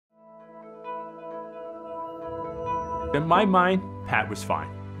In my mind, Pat was fine.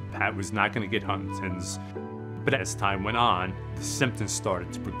 Pat was not going to get Huntington's. But as time went on, the symptoms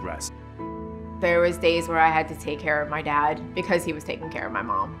started to progress. There was days where I had to take care of my dad because he was taking care of my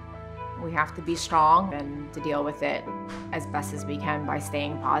mom. We have to be strong and to deal with it as best as we can by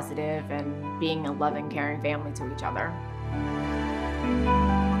staying positive and being a loving, caring family to each other.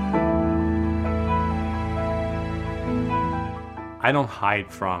 I don't hide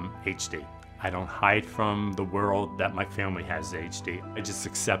from HD. I don't hide from the world that my family has HD. I just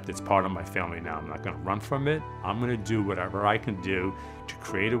accept it's part of my family now. I'm not going to run from it. I'm going to do whatever I can do to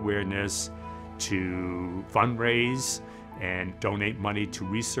create awareness, to fundraise, and donate money to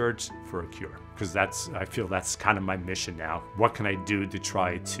research for a cure. Because I feel that's kind of my mission now. What can I do to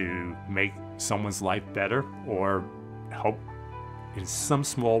try to make someone's life better or help in some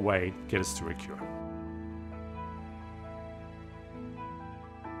small way get us to a cure?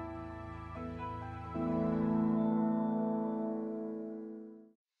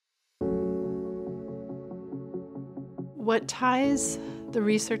 What ties the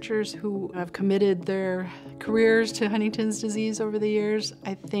researchers who have committed their careers to Huntington's disease over the years,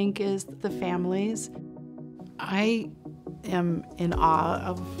 I think, is the families. I am in awe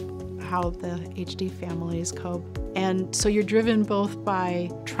of how the HD families cope. And so you're driven both by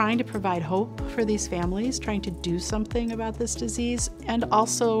trying to provide hope for these families, trying to do something about this disease, and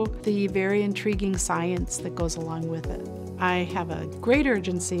also the very intriguing science that goes along with it. I have a great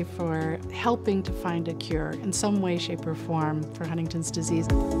urgency for helping to find a cure in some way, shape, or form for Huntington's disease.